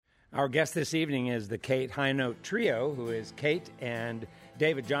Our guest this evening is the Kate High Note Trio, who is Kate and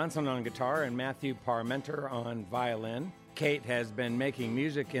David Johnson on guitar and Matthew Parmenter on violin. Kate has been making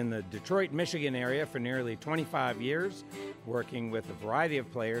music in the Detroit, Michigan area for nearly 25 years, working with a variety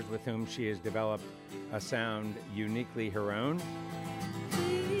of players with whom she has developed a sound uniquely her own.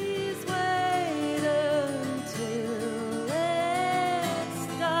 Please wait until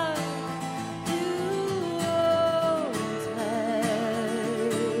it starts.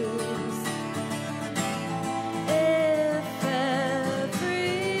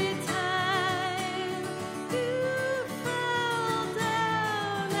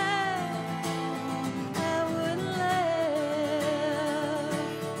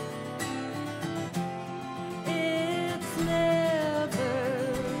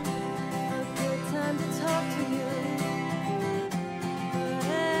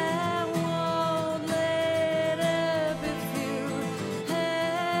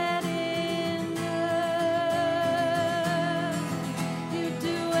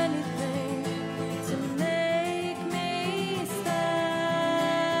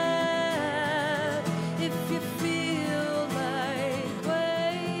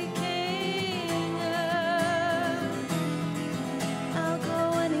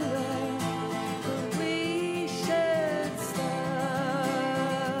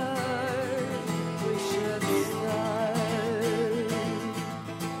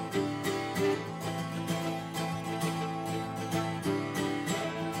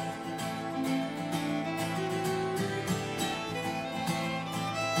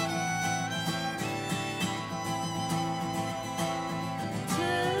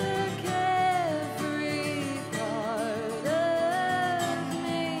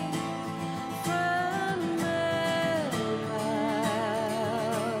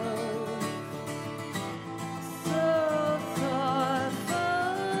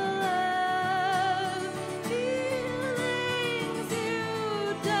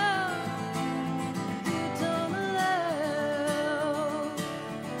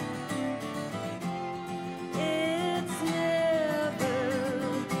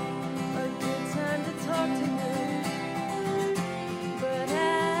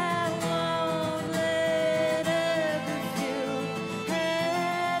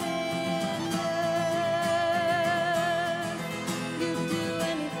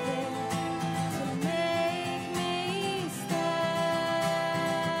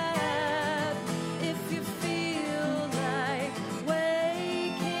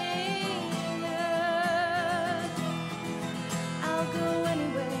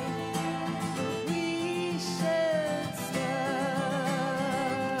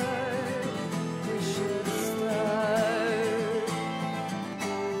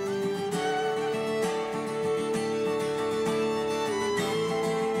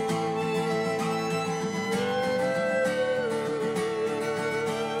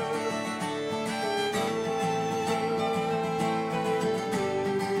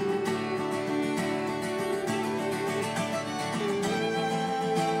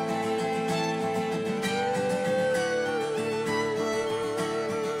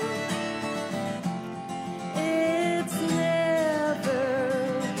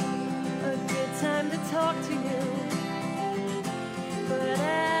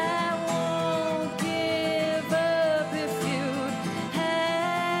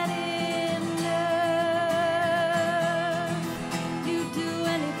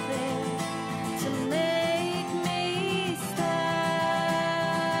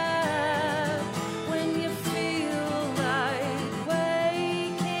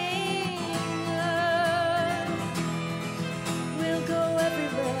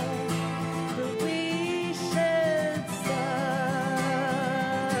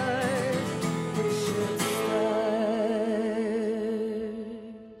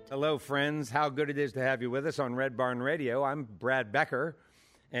 Hello, friends. How good it is to have you with us on Red Barn Radio. I'm Brad Becker,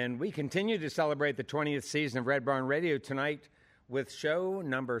 and we continue to celebrate the 20th season of Red Barn Radio tonight with show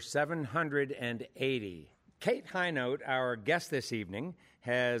number 780. Kate High Note, our guest this evening,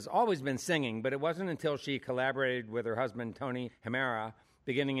 has always been singing, but it wasn't until she collaborated with her husband, Tony Hemera,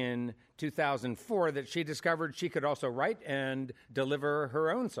 beginning in 2004, that she discovered she could also write and deliver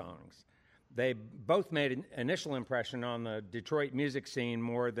her own songs. They both made an initial impression on the Detroit music scene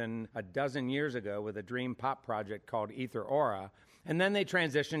more than a dozen years ago with a dream pop project called Ether Aura, and then they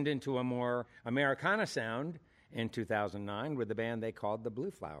transitioned into a more Americana sound in 2009 with the band they called the Blue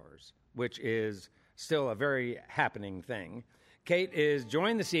Flowers, which is still a very happening thing. Kate is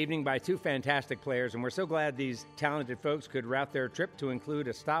joined this evening by two fantastic players, and we're so glad these talented folks could route their trip to include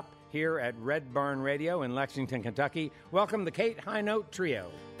a stop here at Red Barn Radio in Lexington, Kentucky. Welcome the Kate High Note Trio.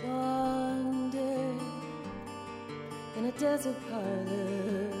 Wander in a desert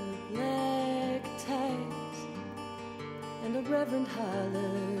parlor, black ties and a reverend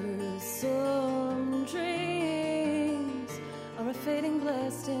holler. Some dreams are a fading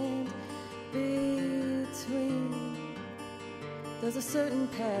blast, and between there's a certain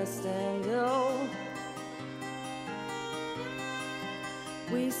past, and oh,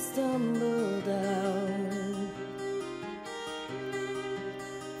 we stumble down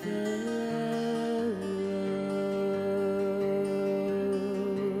the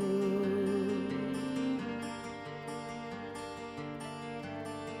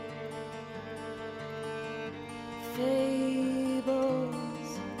fables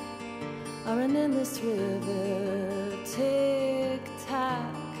are an endless river, tick-tock,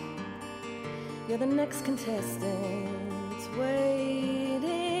 you're the next contestant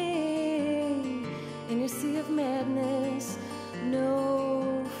waiting in your sea of madness,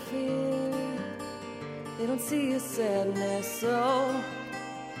 no fear, they don't see your sadness, so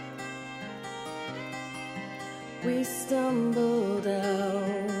we stumble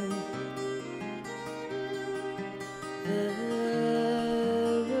down the road.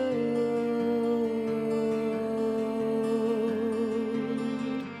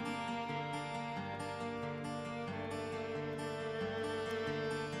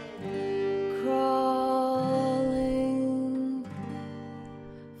 Crawling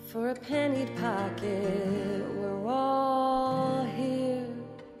for a pennied pocket, we're all here,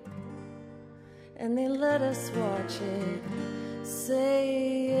 and they let us watch it,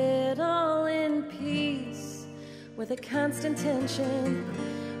 say it all in peace, with a constant tension.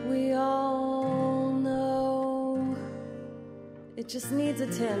 We all know it just needs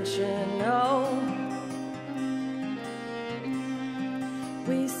attention. Oh,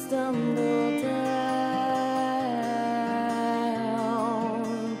 we stumble down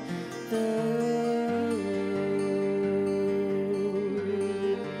the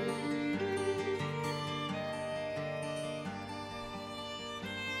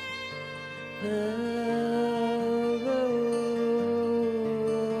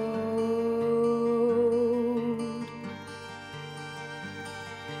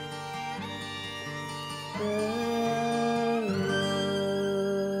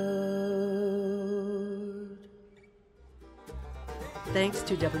Thanks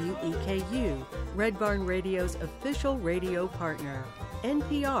to WEKU, Red Barn Radio's official radio partner,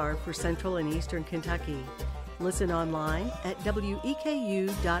 NPR for Central and Eastern Kentucky. Listen online at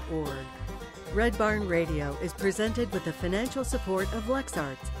weku.org. Red Barn Radio is presented with the financial support of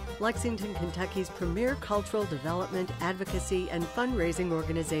LexArts, Lexington, Kentucky's premier cultural development, advocacy, and fundraising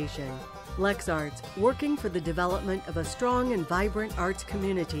organization. LexArts, working for the development of a strong and vibrant arts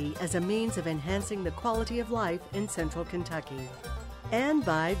community as a means of enhancing the quality of life in Central Kentucky. And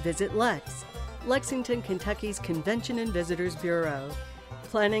by Visit Lex, Lexington, Kentucky's Convention and Visitors Bureau.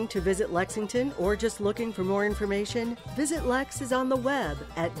 Planning to visit Lexington or just looking for more information? Visit Lex is on the web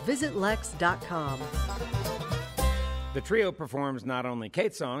at visitlex.com. The trio performs not only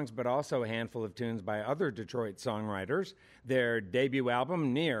Kate songs, but also a handful of tunes by other Detroit songwriters. Their debut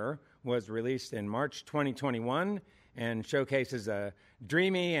album, Near, was released in March 2021 and showcases a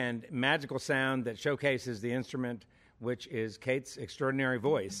dreamy and magical sound that showcases the instrument, which is Kate's extraordinary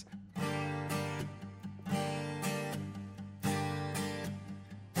voice.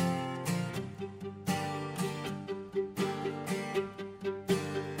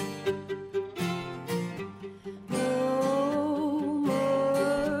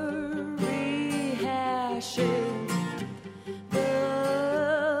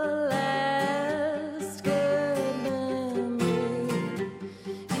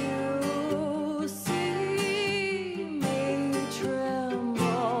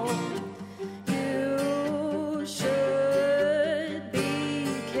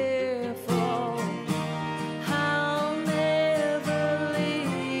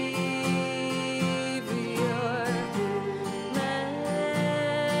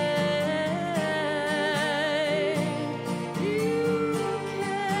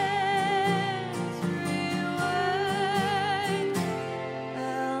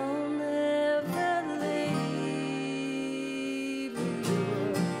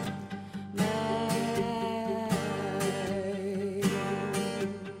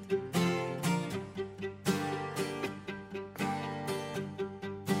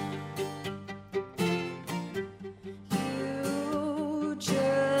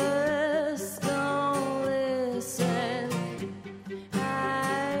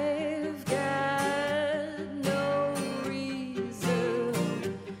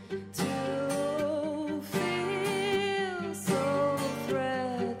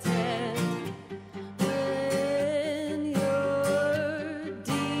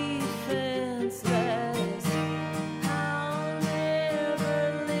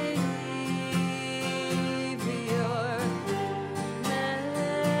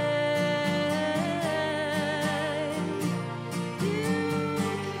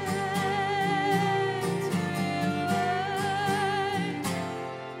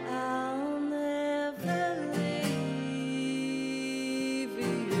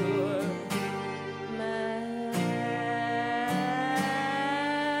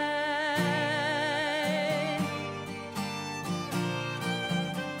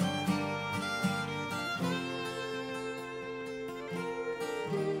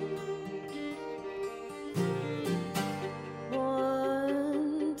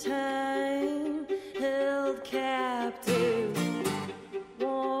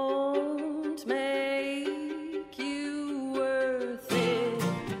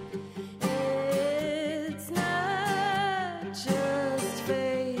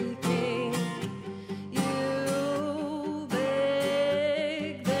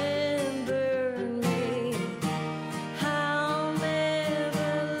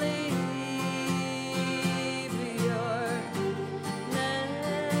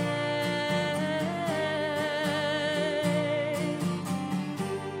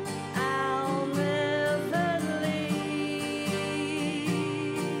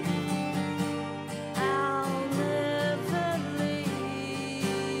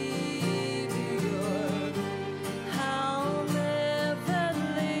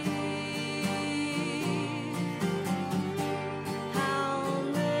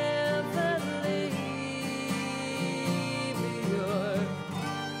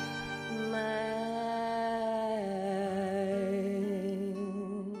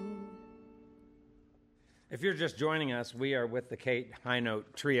 If you're just joining us, we are with the Kate High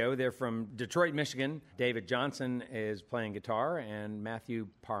Note Trio. They're from Detroit, Michigan. David Johnson is playing guitar, and Matthew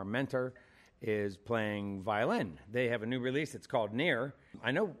Parmenter is playing violin. They have a new release. It's called Near. I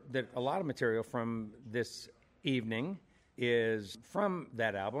know that a lot of material from this evening is from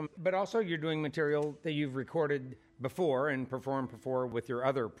that album, but also you're doing material that you've recorded before and performed before with your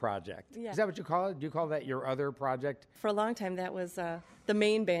other project. Yeah. Is that what you call it? Do you call that your other project? For a long time, that was the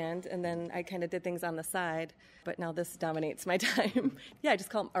main band, and then I kind of did things on the side, but now this dominates my time. Yeah, I just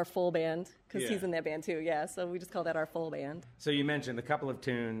call him our full band, because he's in that band too, yeah, so we just call that our full band. So you mentioned a couple of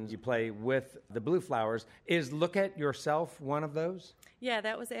tunes you play with the Blue Flowers. Is Look at Yourself one of those? Yeah,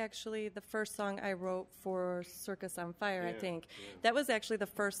 that was actually the first song I wrote for Circus on Fire, I think. That was actually the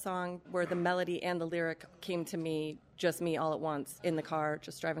first song where the melody and the lyric came to me, just me all at once, in the car,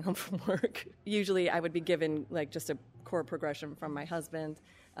 just driving home from work. Usually I would be given like just a chord progression from my husband,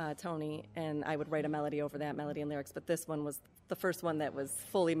 Tony, and I would write a melody over that melody and lyrics. But this one was the first one that was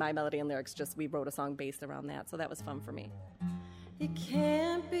fully my melody and lyrics, just we wrote a song based around that, so that was fun for me. You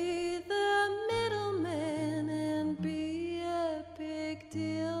can't be the middleman and be a big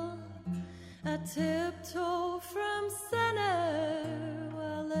deal. I tiptoe from center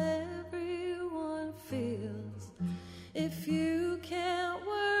while everyone feels. If you can't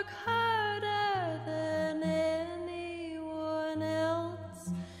work harder than anyone else,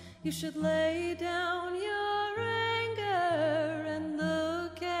 you should lay down your anger and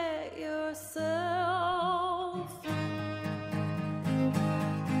look at yourself.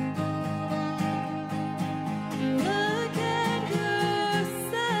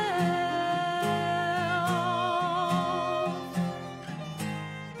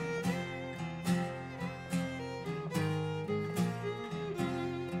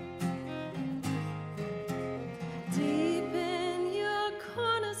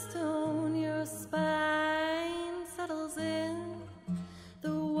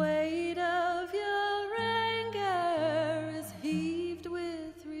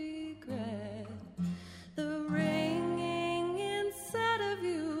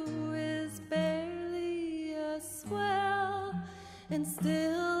 And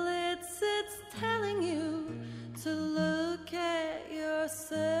still it's telling you to look at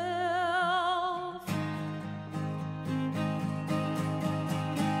yourself.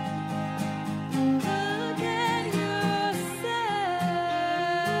 Look at yourself.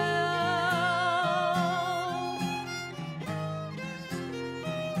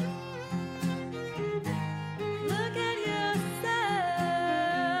 Look at yourself.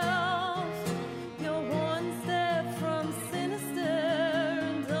 You're one step from sinister.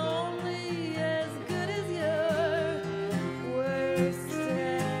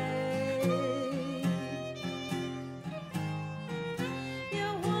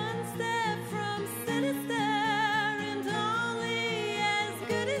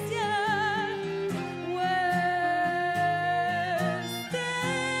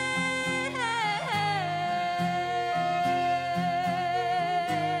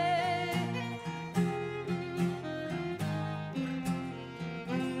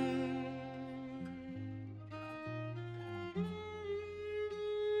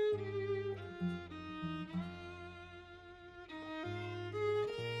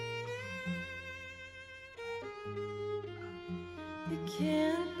 You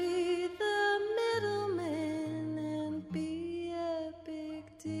can't be the middleman and be a big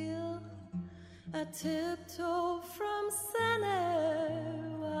deal. I tiptoe from center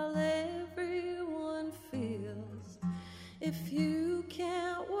while everyone feels. If you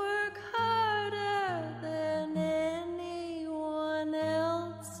can't work harder than anyone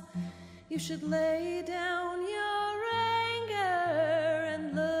else, you should lay down your anger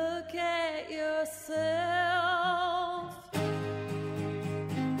and look at yourself.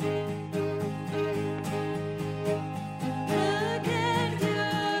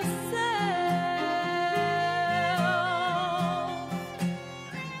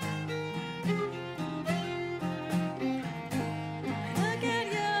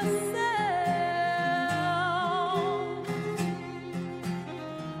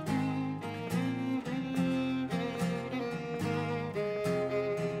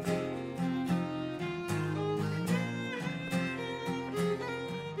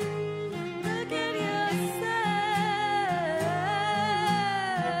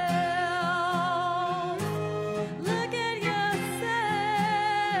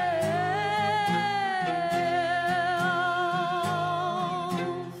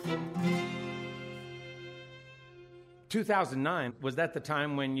 2009, was that the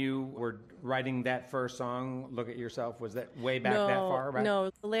time when you were writing that first song, Look at Yourself? Was that way back that far? Right? No,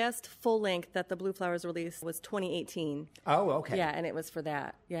 the last full length that the Blue Flowers released was 2018. Oh, okay. Yeah, and it was for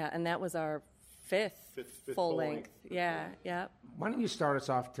that. Yeah, and that was our fifth full length. Yeah. Why don't you start us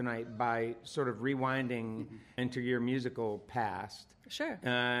off tonight by sort of rewinding into your musical past? Sure.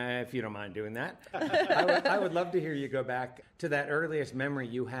 If you don't mind doing that. I would love to hear you go back to that earliest memory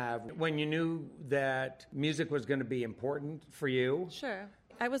you have when you knew that music was going to be important for you. Sure.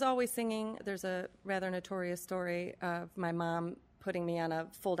 I was always singing. There's a rather notorious story of my mom putting me on a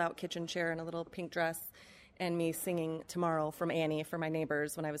fold-out kitchen chair in a little pink dress and me singing Tomorrow from Annie for my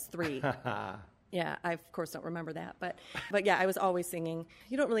neighbors when I was 3. Yeah, I of course don't remember that, but yeah, I was always singing.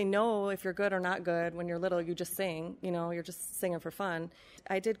 You don't really know if you're good or not good when you're little. You just sing, you're just singing for fun.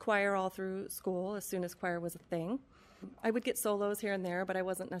 I did choir all through school as soon as choir was a thing. I would get solos here and there, but I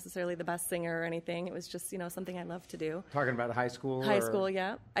wasn't necessarily the best singer or anything. It was just, something I loved to do. Talking about high school? High school,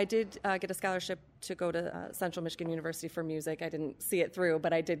 yeah. I did get a scholarship to go to Central Michigan University for music. I didn't see it through,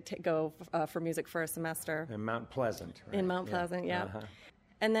 but I did go for music for a semester. In Mount Pleasant, right? In Mount Pleasant, yeah. Uh-huh.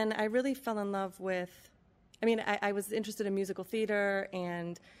 And then I really fell in love with, I was interested in musical theater,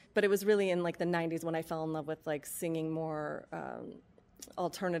 but it was really in like the 90s when I fell in love with like singing more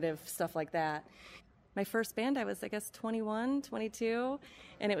alternative stuff like that. My first band, I was, 21, 22,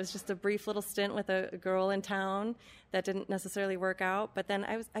 and it was just a brief little stint with a girl in town that didn't necessarily work out. But then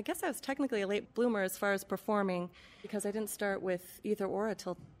I guess I was technically a late bloomer as far as performing because I didn't start with Either Aura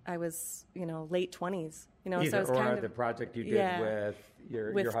till I was, late 20s. Either so I was Aura, the project you did with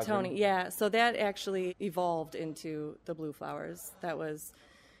your husband? Tony, yeah. So that actually evolved into the Blue Flowers. That was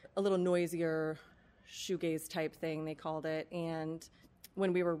a little noisier shoegaze type thing, they called it, and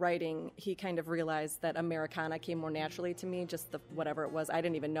when we were writing, he kind of realized that Americana came more naturally to me, just whatever it was. I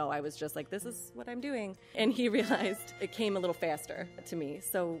didn't even know. I was just like, this is what I'm doing. And he realized it came a little faster to me.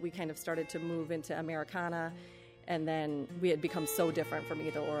 So we kind of started to move into Americana. And then we had become so different from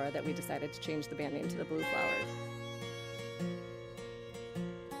Either Aura that we decided to change the band name to the Blue Flowers.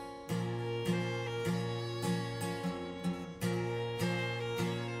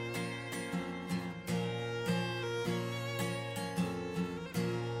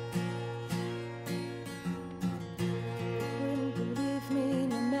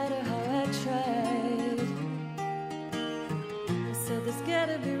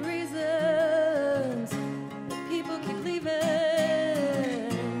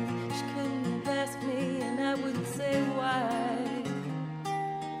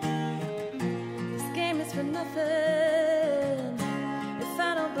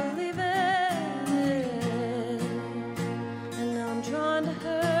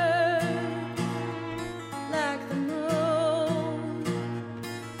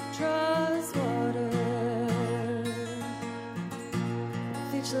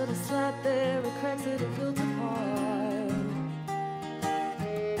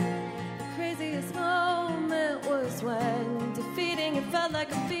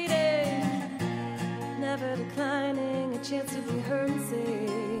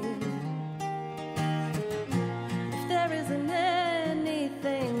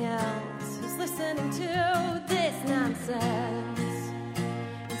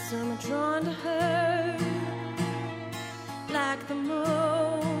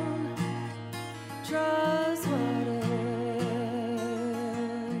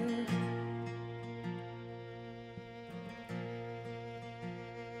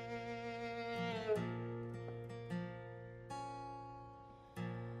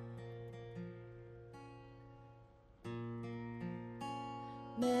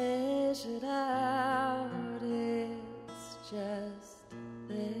 Measured out, it's just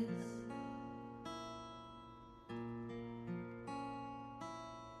this.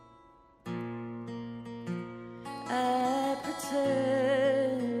 I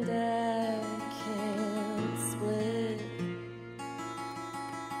pretend I can't split.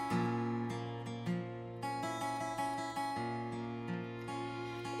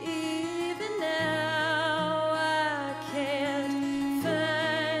 Even now I can't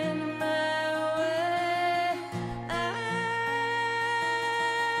find my way.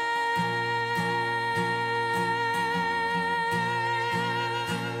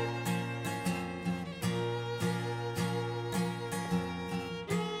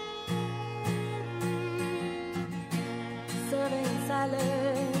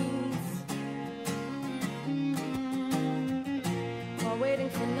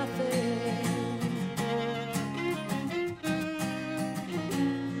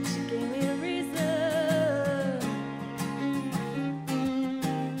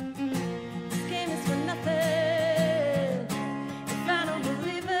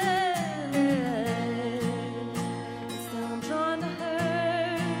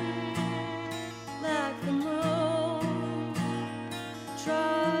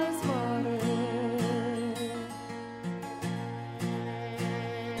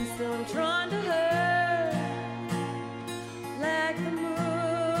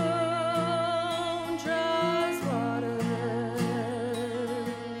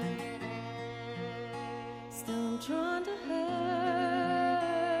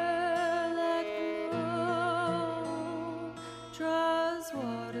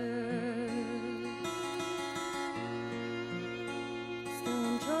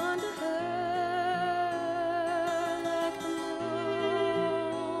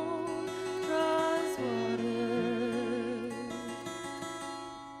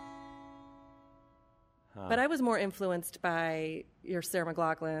 But I was more influenced by your Sarah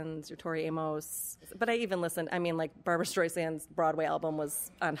McLachlan's, your Tori Amos. But I even listened, like Barbara Streisand's Broadway album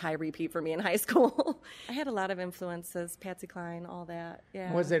was on high repeat for me in high school. I had a lot of influences, Patsy Cline, all that,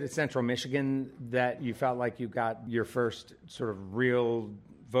 yeah. Was it at Central Michigan that you felt like you got your first sort of real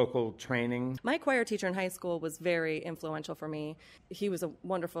vocal training? My choir teacher in high school was very influential for me. He was a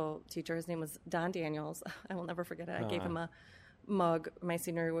wonderful teacher. His name was Don Daniels. I will never forget it. I gave him a mug my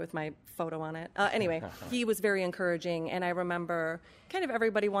senior year with my photo on it. Anyway, he was very encouraging, and I remember kind of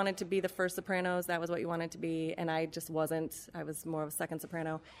everybody wanted to be the first sopranos. That was what you wanted to be, and I just wasn't. I was more of a second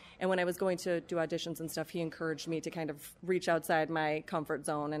soprano. And when I was going to do auditions and stuff, he encouraged me to kind of reach outside my comfort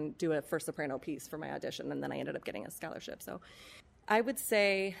zone and do a first soprano piece for my audition, and then I ended up getting a scholarship. So I would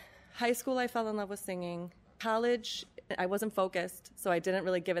say high school I fell in love with singing. College, I wasn't focused, so I didn't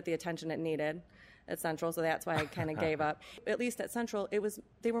really give it the attention it needed at Central, so that's why I kind of gave up. At least at Central,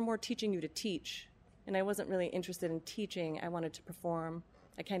 they were more teaching you to teach, and I wasn't really interested in teaching. I wanted to perform.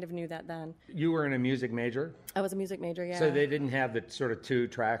 I kind of knew that then. You were in a music major? I was a music major, yeah. So they didn't have the sort of two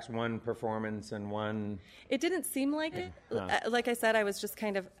tracks, one performance and one... It didn't seem like it. Like I said, I was just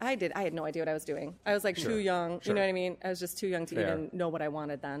kind of... I had no idea what I was doing. I was too young, you know what I mean? I was just too young to even know what I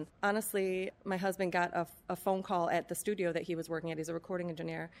wanted then. Honestly, my husband got a phone call at the studio that he was working at. He's a recording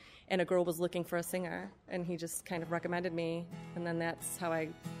engineer, and a girl was looking for a singer, and he just kind of recommended me, and then that's how I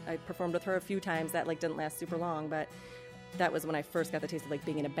performed with her a few times. That didn't last super long, but... That was when I first got the taste of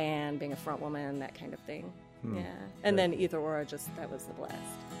being in a band, being a front woman, that kind of thing. Yeah. And then Either Or, that was the blast.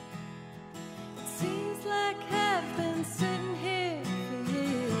 It seems like I've been sitting here for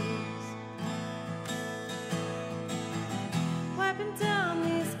years, wiping down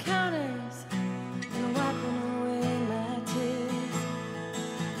these counters and wiping away my tears.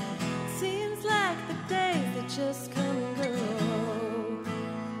 It seems like the days that just come and go.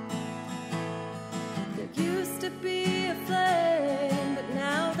 There used to be a flame, but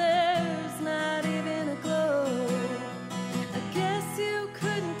now there's not even a glow. I guess you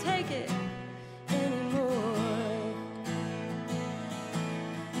couldn't take it anymore.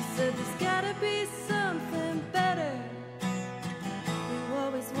 You said there's gotta be something better. You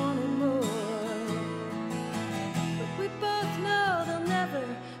always wanted more, but we both know there'll never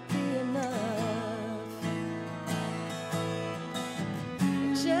be enough.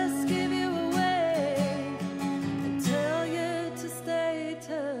 Just give you away and tell you to stay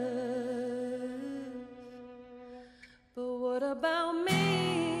tough. But what about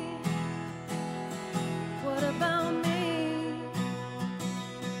me? What about me?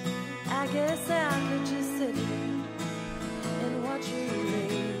 I guess I could just sit here and watch you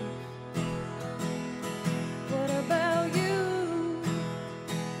leave. What about you?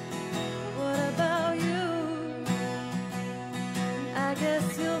 What about you? I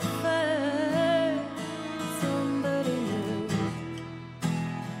guess you'll find somebody new.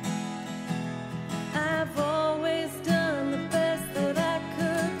 I've always done the best that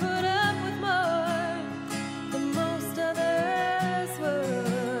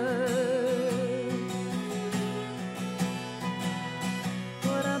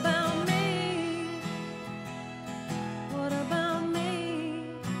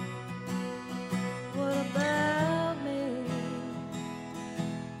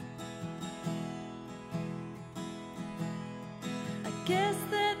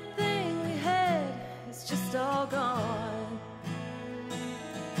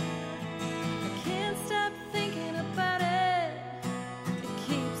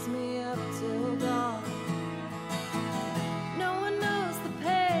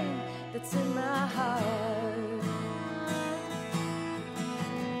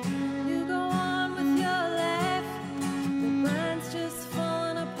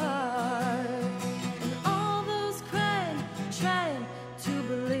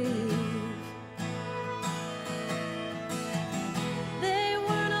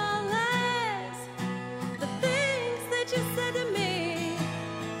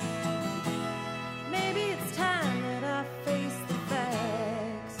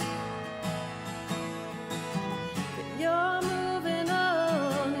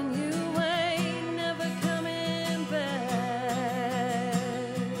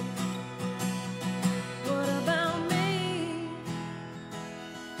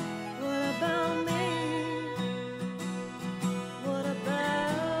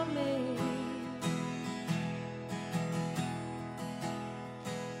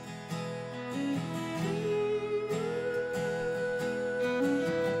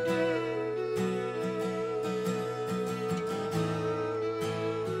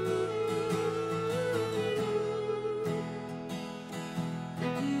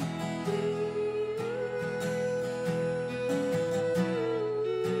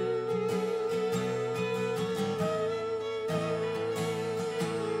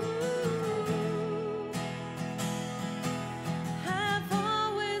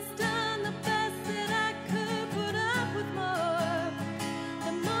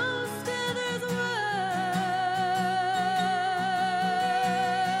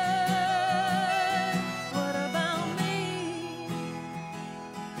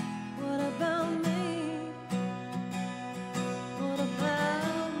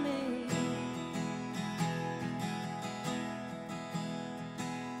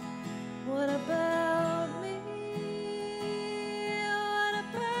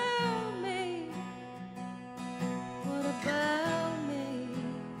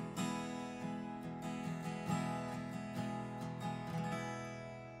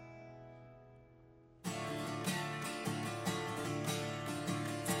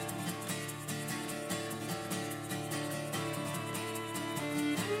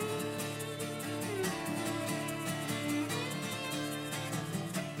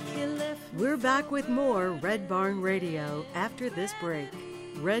We're back with more Red Barn Radio after this break.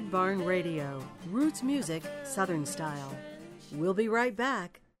 Red Barn Radio, roots music, Southern style. We'll be right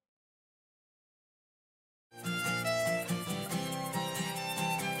back.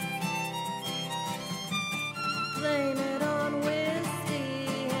 Blame it on whiskey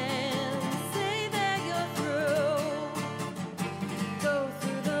and say that you're through. Go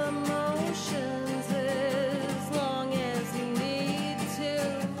through the motions as long as you need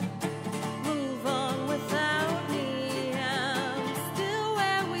to. Move on without me, I'm still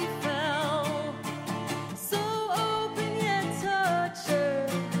where we fell. So open yet tortured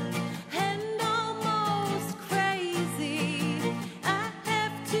and almost crazy. I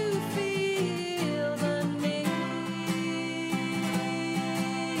have to feel the need.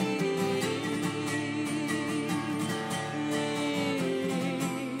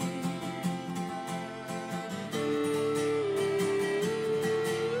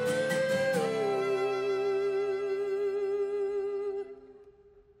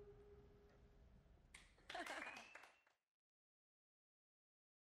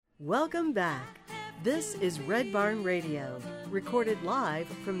 Welcome back. This is Red Barn Radio, recorded live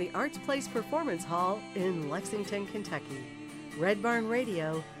from the Arts Place Performance Hall in Lexington, Kentucky. Red Barn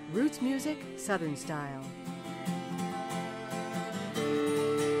Radio, roots music, Southern style.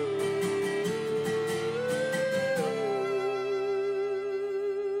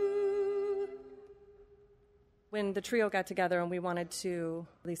 When the trio got together and we wanted to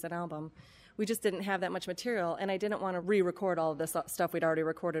release an album, we just didn't have that much material, and I didn't want to re-record all of this stuff we'd already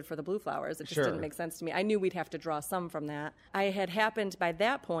recorded for the Blue Flowers. It just Sure. didn't make sense to me. I knew we'd have to draw some from that. I had happened by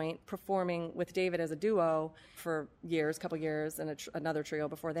that point performing with David as a duo for years, couple years, and another trio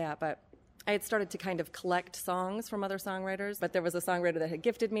before that, but I had started to kind of collect songs from other songwriters, but there was a songwriter that had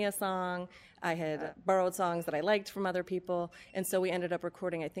gifted me a song. I had borrowed songs that I liked from other people, and so we ended up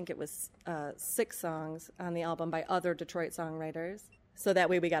recording, I think it was 6 songs on the album by other Detroit songwriters. So that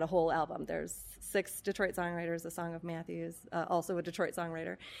way we got a whole album. There's 6 Detroit songwriters, A Song of Matthews, also a Detroit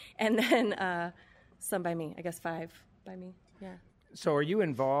songwriter, and then some by me, I guess 5 by me, yeah. So are you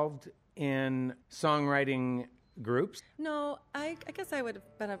involved in songwriting groups? No, I guess I would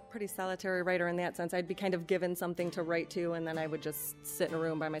have been a pretty solitary writer in that sense. I'd be kind of given something to write to, and then I would just sit in a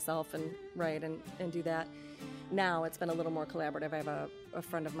room by myself and write and do that. Now it's been a little more collaborative. I have a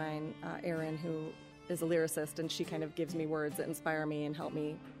friend of mine, Erin, who is a lyricist, and she kind of gives me words that inspire me and help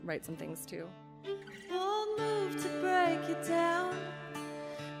me write some things too. Bold move to break you down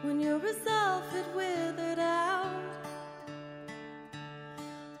when your resolve had withered out.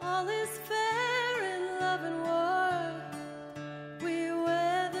 All is fair in love and war. We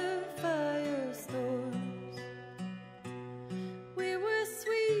weather firestorms. We were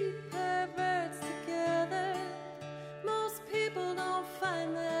sweet perverts together. Most people don't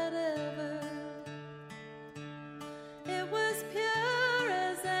find that ever. It was pure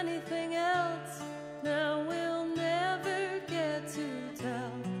as anything else. Now we'll never get to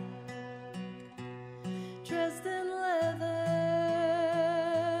tell. Dressed in leather,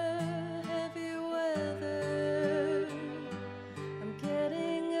 heavy weather. I'm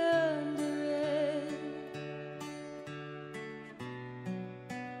getting under it.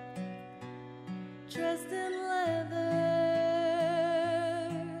 Dressed in leather,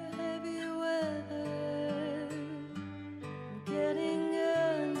 heavy weather. I'm getting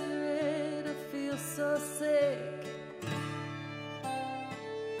under it. I feel so sick.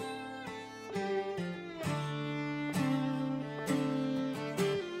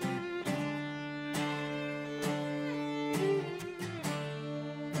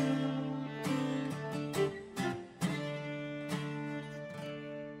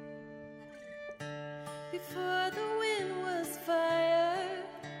 Before the wind was fire,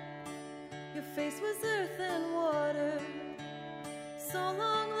 your face was earth and water. So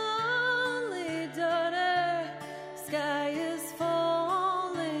long, lonely daughter, sky is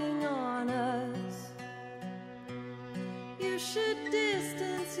falling on us. You should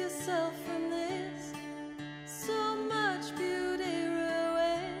distance yourself from this. So much beauty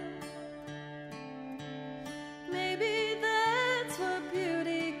ruined. Maybe that's what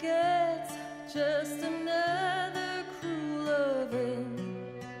beauty gets. Just another cruel loving.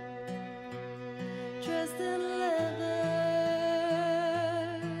 Dressed in leather,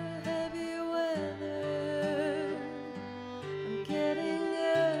 heavy weather. I'm getting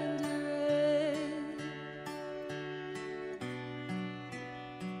under it.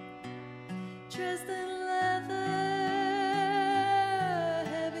 Dressed in leather,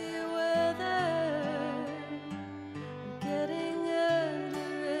 heavy weather. I'm getting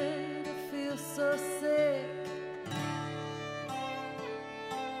under it. I feel so sick.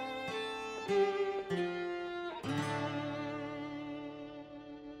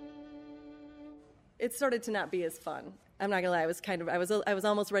 it started to not be as fun. I'm not gonna lie. I was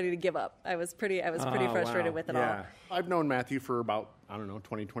almost ready to give up. I was pretty frustrated with it all. I've known Matthew for about,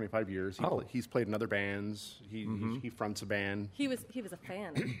 20, 25 years. He's played in other bands. He fronts a band. He was a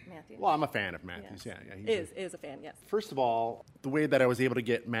fan of Matthew. Well, I'm a fan of Matthew's. Yes. Yeah. Is a fan. Yes. First of all, the way that I was able to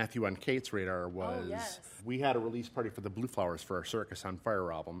get Matthew on Kate's radar was we had a release party for the Blue Flowers for our Circus on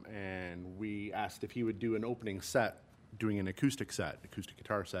Fire album, and we asked if he would do an opening set, doing an acoustic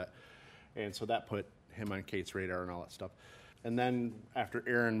guitar set, and so that put him on Kate's radar and all that stuff. And then after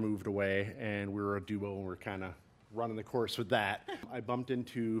Aaron moved away and we were a duo and we were kind of running the course with that, I bumped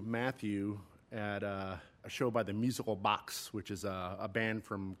into Matthew at a show by the Musical Box, which is a band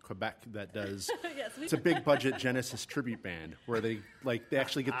from Quebec that does, it's a big budget Genesis tribute band where they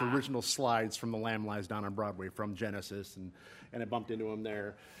actually get the original slides from The Lamb Lies Down on Broadway from Genesis, and I bumped into him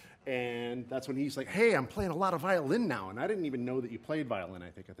there. And that's when he's like, hey, I'm playing a lot of violin now. And I didn't even know that you played violin, I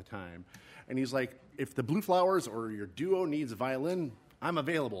think, at the time. And he's like, if the Blue Flowers or your duo needs a violin, I'm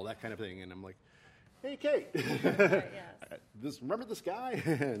available, that kind of thing. And I'm like, hey, Kate, remember this guy?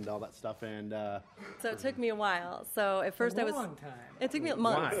 And all that stuff. And so it took me a while. So at first a long time. It took me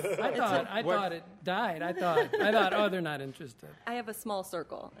months. I thought it died. I thought, oh, they're not interested. I have a small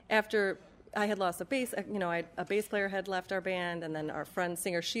circle. After I had lost a bass, a bass player had left our band, and then our friend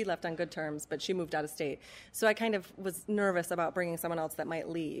singer, she left on good terms, but she moved out of state. So I kind of was nervous about bringing someone else that might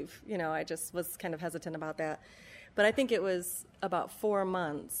leave. I just was kind of hesitant about that. But I think it was about 4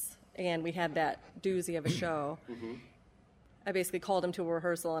 months, and we had that doozy of a show. I basically called him to a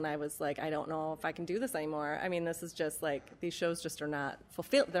rehearsal, and I was like, I don't know if I can do this anymore. I mean, this is just these shows just are not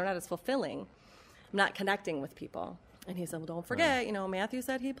they're not as fulfilling. I'm not connecting with people. And he said, well, don't forget, Matthew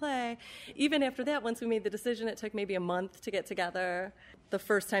said he'd play. Even after that, once we made the decision, it took maybe a month to get together. The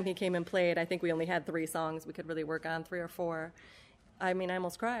first time he came and played, I think we only had 3 songs we could really work on, 3 or 4. I mean, I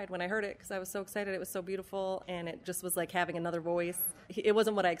almost cried when I heard it because I was so excited. It was so beautiful, and it just was like having another voice. It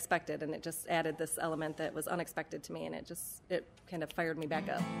wasn't what I expected, and it just added this element that was unexpected to me, and it kind of fired me back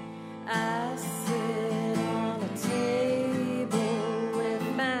up. I sit on a table with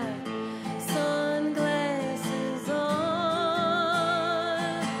my sunglasses on.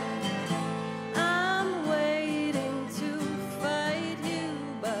 I'm waiting to fight you,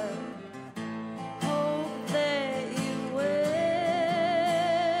 but hope that you win.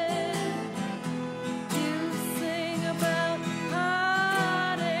 You sing about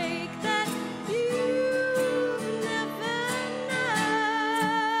heartache that you've never known.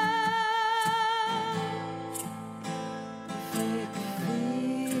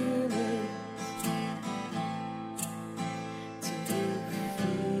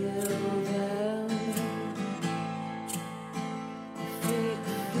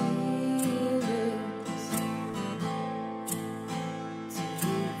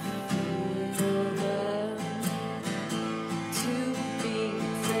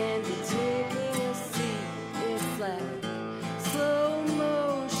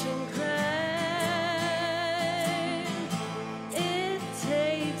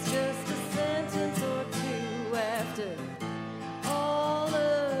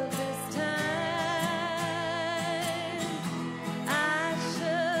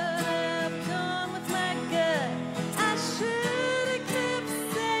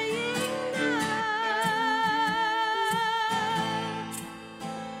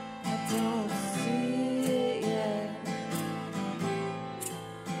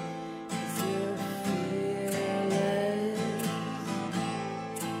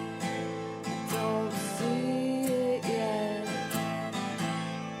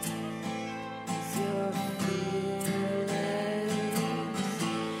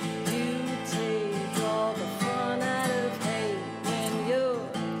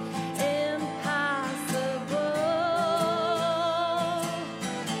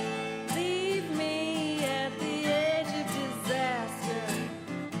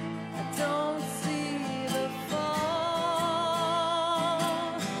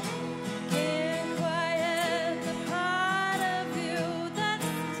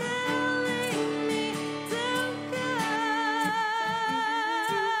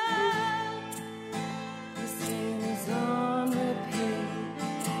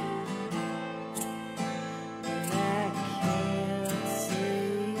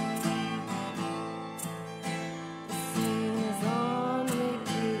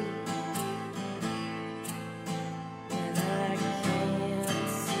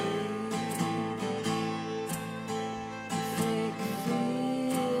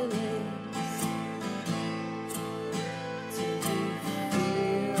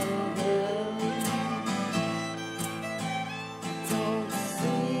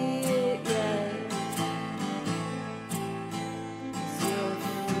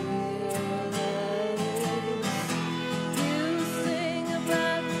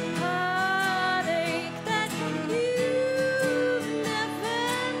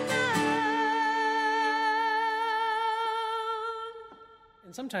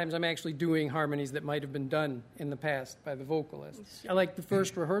 And sometimes I'm actually doing harmonies that might have been done in the past by the vocalist. Like the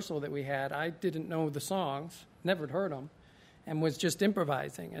first rehearsal that we had, I didn't know the songs, never heard them, and was just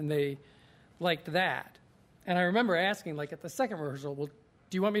improvising, and they liked that. And I remember asking, like at the second rehearsal, well,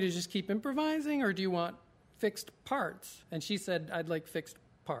 do you want me to just keep improvising, or do you want fixed parts? And she said, I'd like fixed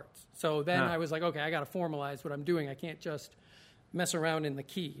parts. So then I was like, okay, I got to formalize what I'm doing. I can't just mess around in the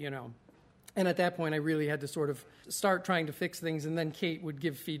key, you know. And at that point, I really had to sort of start trying to fix things, and then Kate would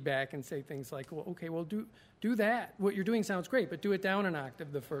give feedback and say things like, well, okay, well, do that. What you're doing sounds great, but do it down an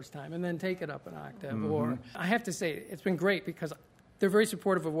octave the first time, and then take it up an octave. Mm-hmm. Or I have to say, it's been great because they're very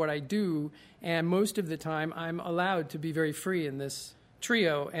supportive of what I do, and most of the time, I'm allowed to be very free in this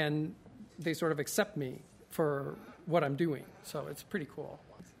trio, and they sort of accept me for what I'm doing. So it's pretty cool.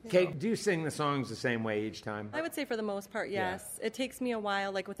 Kate, do you sing the songs the same way each time? I would say for the most part, yes. Yeah. It takes me a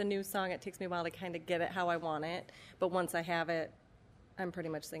while, like with a new song, it takes me a while to kind of get it how I want it. But once I have it, I'm pretty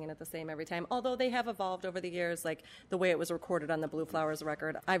much singing it the same every time. Although they have evolved over the years, like the way it was recorded on the Blue Flowers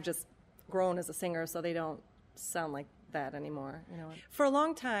record. I've just grown as a singer, so they don't sound like that anymore. You know, for a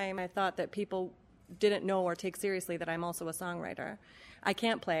long time, I thought that people didn't know or take seriously that I'm also a songwriter. I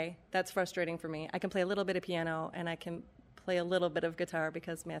can't play. That's frustrating for me. I can play a little bit of piano, and I can play a little bit of guitar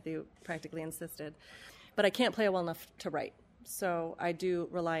because Matthew practically insisted. But I can't play well enough to write. So I do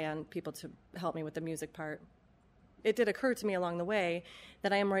rely on people to help me with the music part. It did occur to me along the way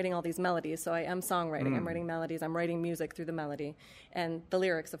that I am writing all these melodies. So I am songwriting. I'm writing melodies. I'm writing music through the melody. And the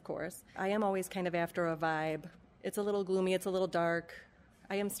lyrics, of course. I am always kind of after a vibe. It's a little gloomy. It's a little dark.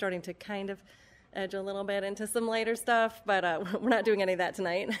 I am starting to kind of edge a little bit into some lighter stuff, but we're not doing any of that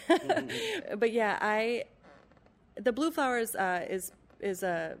tonight. But yeah, the Blue Flowers is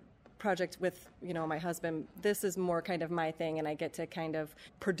a project with, you know, my husband. This is more kind of my thing, and I get to kind of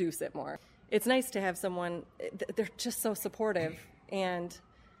produce it more. It's nice to have someone, they're just so supportive, and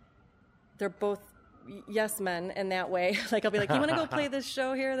they're both yes men in that way. Like, I'll be like, you want to go play this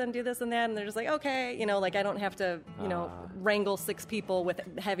show here, then do this and that, and they're just like, okay. You know, like, I don't have to, you know, wrangle 6 people with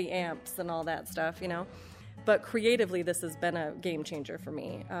heavy amps and all that stuff, you know. But creatively, this has been a game changer for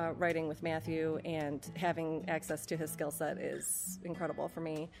me. Writing with Matthew and having access to his skill set is incredible for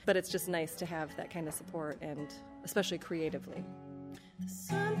me. But it's just nice to have that kind of support, and especially creatively. There's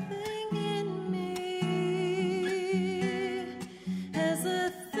something in me has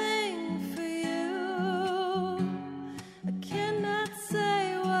a thing for you. I cannot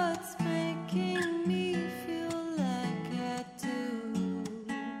say what's making me feel like I do.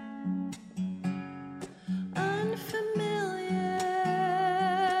 Unfamiliar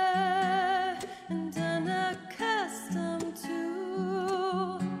and unaccustomed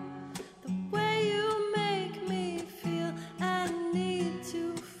to the way you make me feel. I need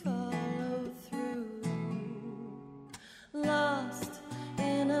to follow through. Lost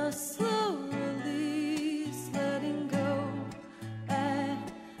in a slow release, letting go. I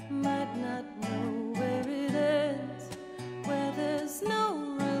might not know where it ends, where there's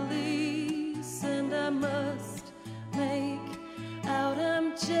no release, and I must make out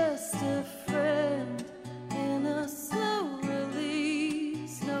I'm just a friend in a slow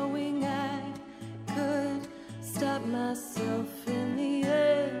release, knowing I could stop myself in the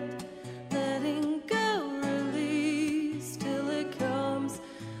end, letting go, release till it comes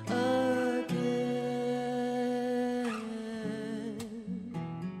again.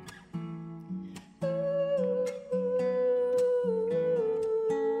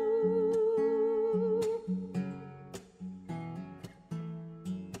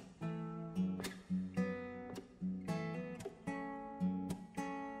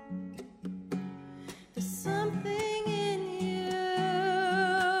 There's something in you,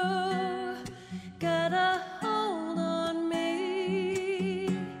 got a hold on me.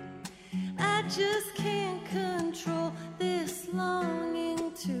 I just can't control this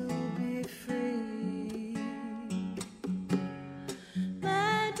longing to be free.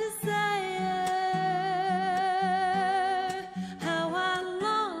 My desire, how I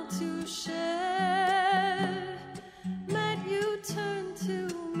long to share. Might you turn to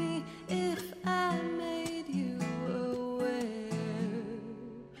me if I made you aware?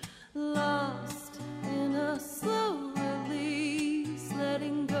 Lost in a slow release,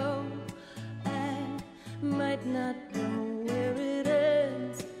 letting go. I might not know where it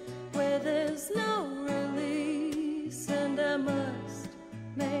ends, where there's no release, and I must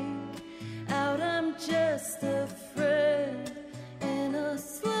make out I'm just a friend in a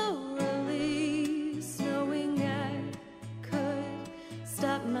slow release, knowing I could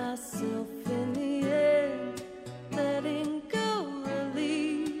stop myself in the end, letting go,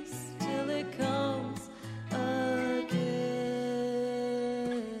 release till it comes again.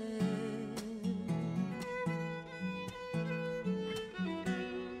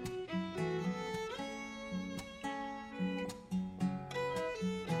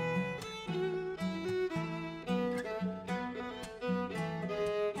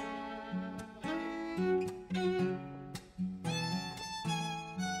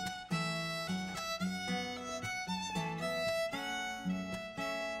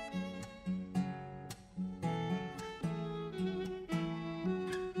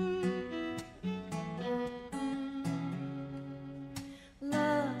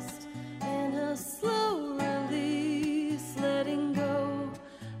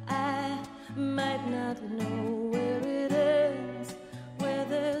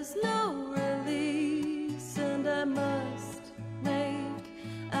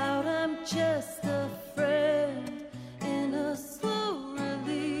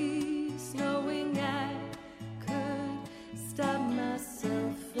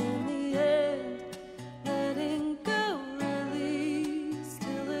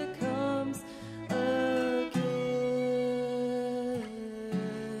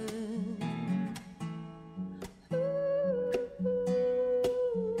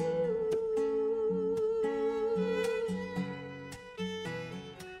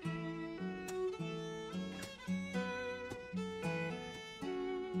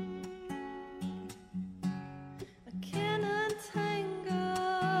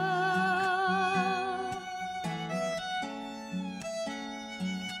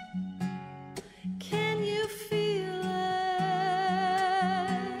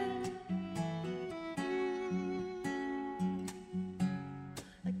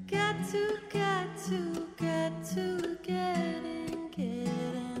 into you.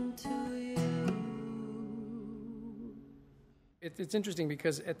 It's interesting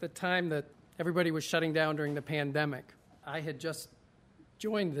because at the time that everybody was shutting down during the pandemic, I had just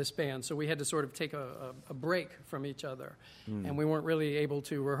joined this band, so we had to sort of take a break from each other. And we weren't really able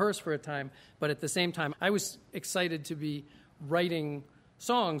to rehearse for a time, but at the same time, I was excited to be writing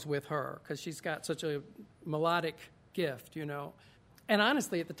songs with her because she's got such a melodic gift, you know. And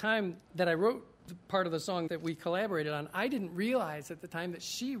honestly, at the time that I wrote part of the song that we collaborated on, I didn't realize at the time that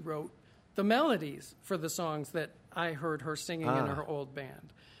she wrote the melodies for the songs that I heard her singing in her old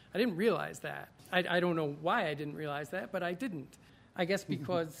band. I didn't realize that. I don't know why I didn't realize that, but I didn't. I guess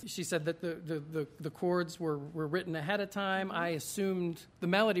because she said that the chords were written ahead of time. I assumed the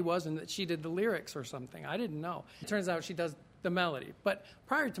melody was and that she did the lyrics or something. I didn't know. It turns out she does the melody. But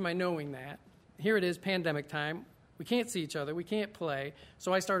prior to my knowing that, here it is, pandemic time. We can't see each other. We can't play.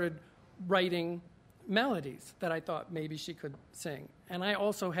 So I started writing melodies that I thought maybe she could sing. And I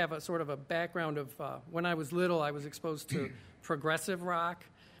also have a sort of a background of when I was little, I was exposed to progressive rock,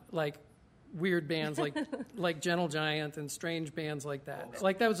 like weird bands like Gentle Giant and strange bands like that.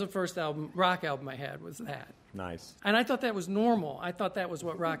 Like that was the first rock album I had, was that. Nice. And I thought that was normal. I thought that was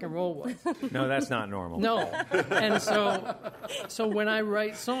what rock and roll was. No, that's not normal. No. And so when I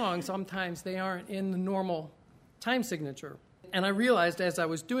write songs, sometimes they aren't in the normal time signature. And I realized as I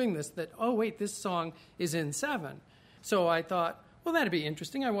was doing this that, oh, wait, this song is in 7. So I thought, well, that'd be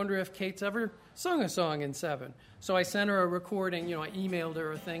interesting. I wonder if Kate's ever sung a song in 7. So I sent her a recording, you know, I emailed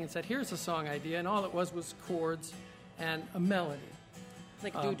her a thing and said, here's a song idea. And all it was chords and a melody.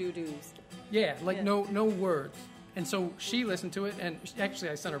 Like do-do-dos. Yeah, like no words. And so she listened to it, and actually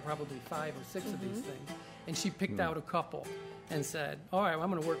I sent her probably 5 or 6 of these things. And she picked out a couple and said, all right, well,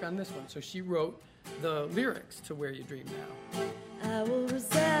 I'm going to work on this one. So she wrote the lyrics to Where You Dream Now. I will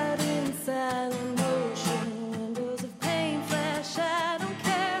reside in silent motion. Windows of pain flash, I don't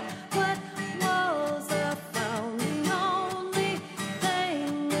care what walls are found. The only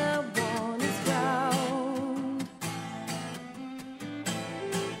thing I want is ground.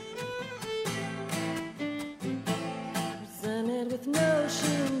 Presented with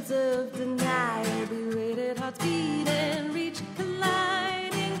notions of denial, berated hearts beat and reach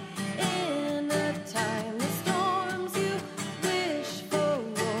colliding in a time. The storms you wish for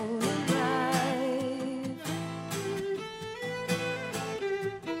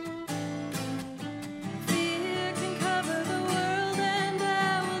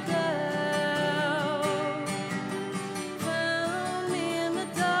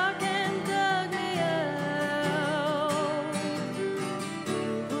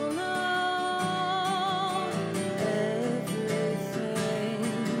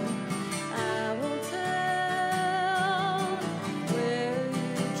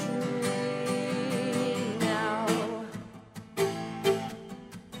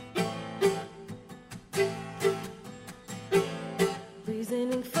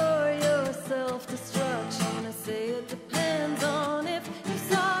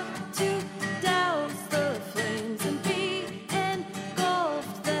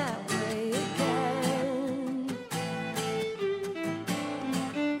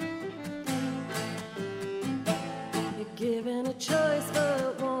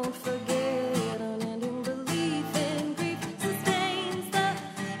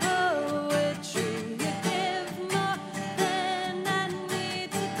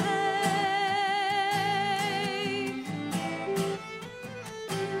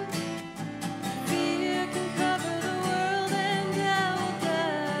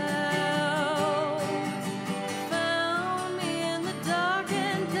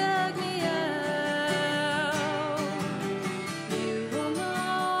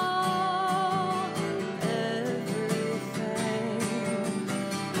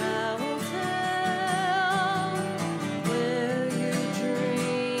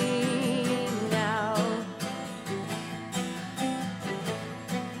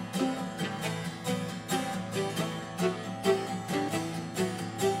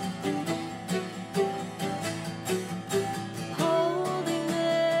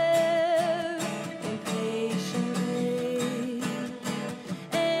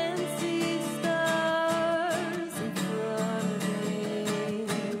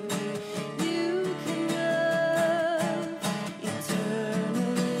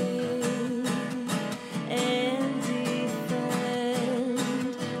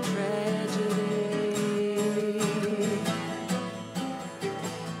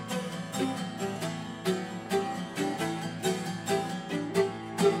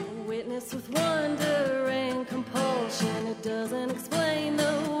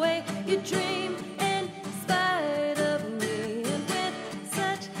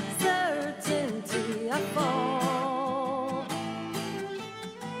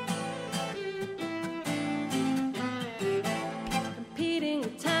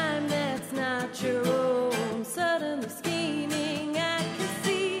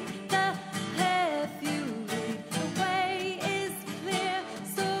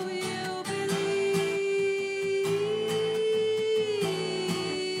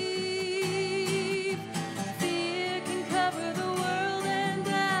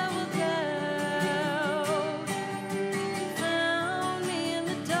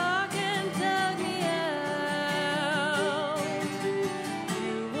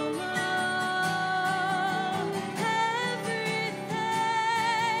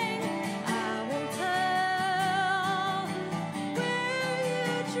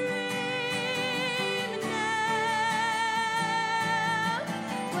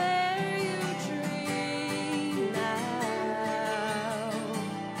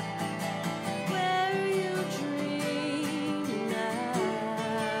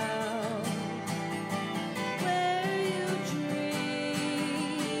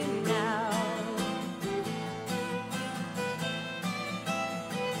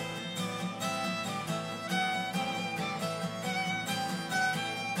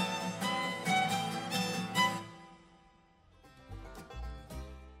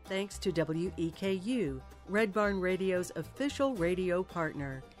thanks to WEKU, Red Barn Radio's official radio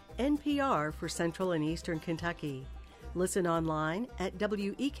partner, NPR for Central and Eastern Kentucky. Listen online at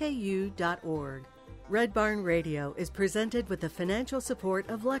weku.org. Red Barn Radio is presented with the financial support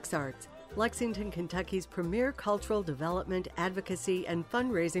of LexArts, Lexington, Kentucky's premier cultural development, advocacy, and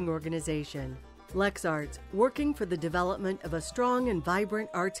fundraising organization. LexArts, working for the development of a strong and vibrant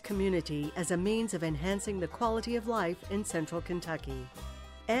arts community as a means of enhancing the quality of life in Central Kentucky.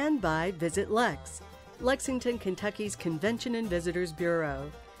 And by Visit Lex, Lexington, Kentucky's Convention and Visitors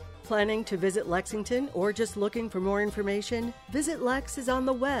Bureau. Planning to visit Lexington or just looking for more information? Visit Lex is on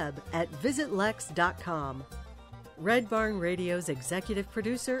the web at visitlex.com. Red Barn Radio's executive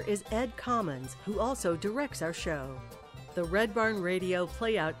producer is Ed Commons, who also directs our show. The Red Barn Radio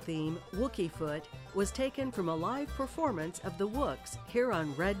playout theme, Wookiefoot, was taken from a live performance of the Wooks here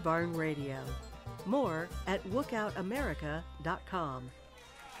on Red Barn Radio. More at wookoutamerica.com.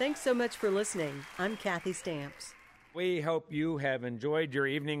 Thanks so much for listening. I'm Kathy Stamps. We hope you have enjoyed your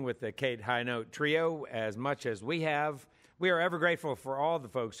evening with the Kate High Note Trio as much as we have. We are ever grateful for all the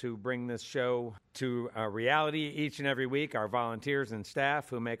folks who bring this show to reality each and every week, our volunteers and staff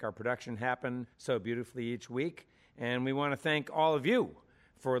who make our production happen so beautifully each week. And we want to thank all of you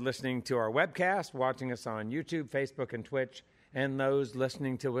for listening to our webcast, watching us on YouTube, Facebook, and Twitch, and those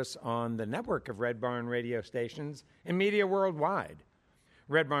listening to us on the network of Red Barn radio stations and media worldwide.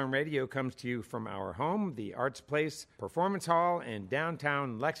 Red Barn Radio comes to you from our home, the Arts Place Performance Hall in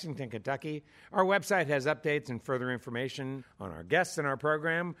downtown Lexington, Kentucky. Our website has updates and further information on our guests and our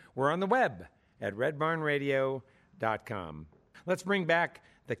program. We're on the web at redbarnradio.com. Let's bring back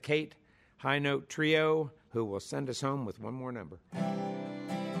the Kate High Note Trio, who will send us home with one more number.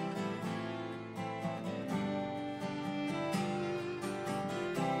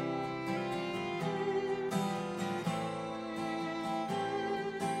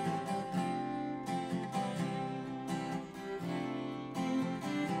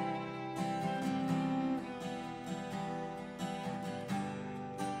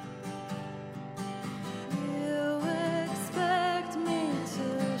 Expect me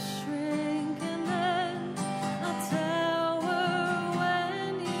to shrink and then I'll tower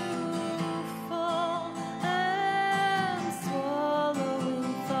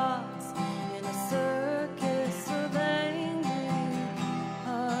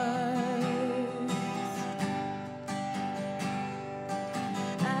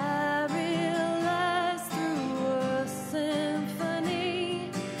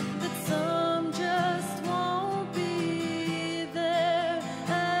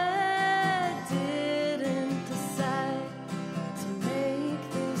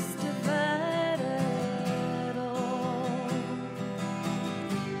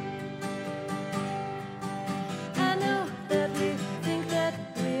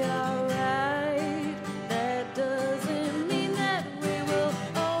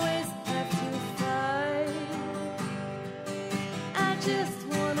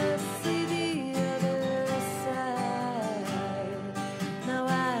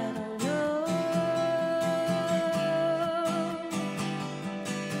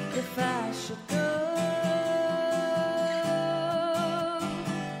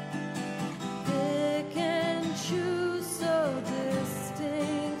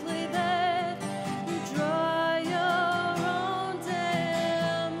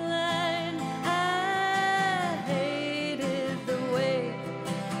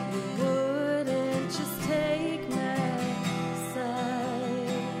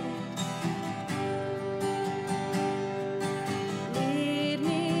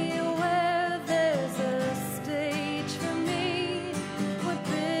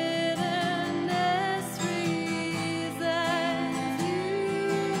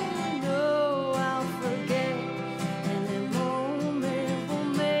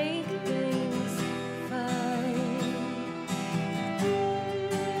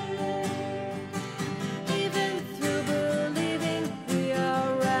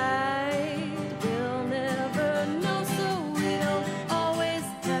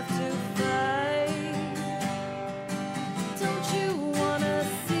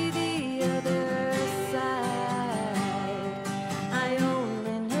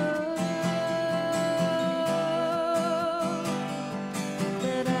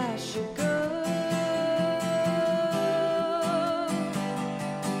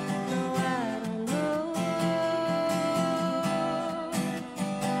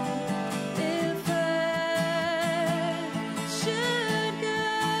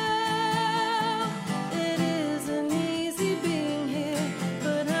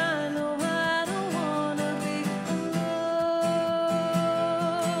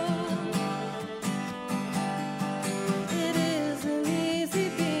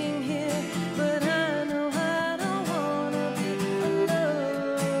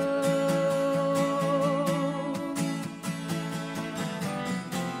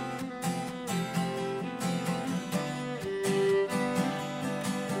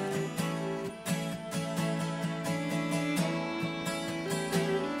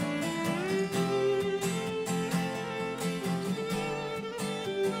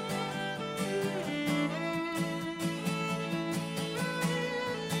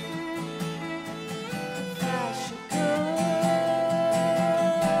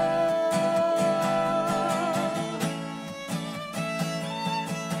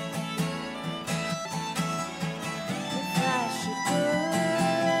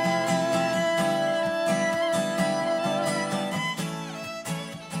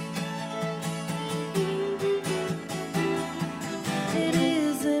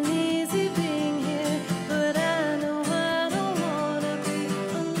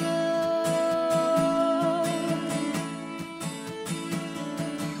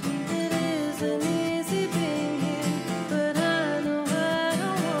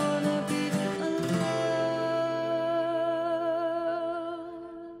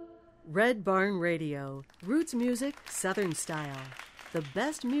Red Barn Radio, roots music, Southern style. The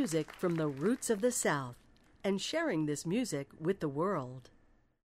best music from the roots of the South, and sharing this music with the world.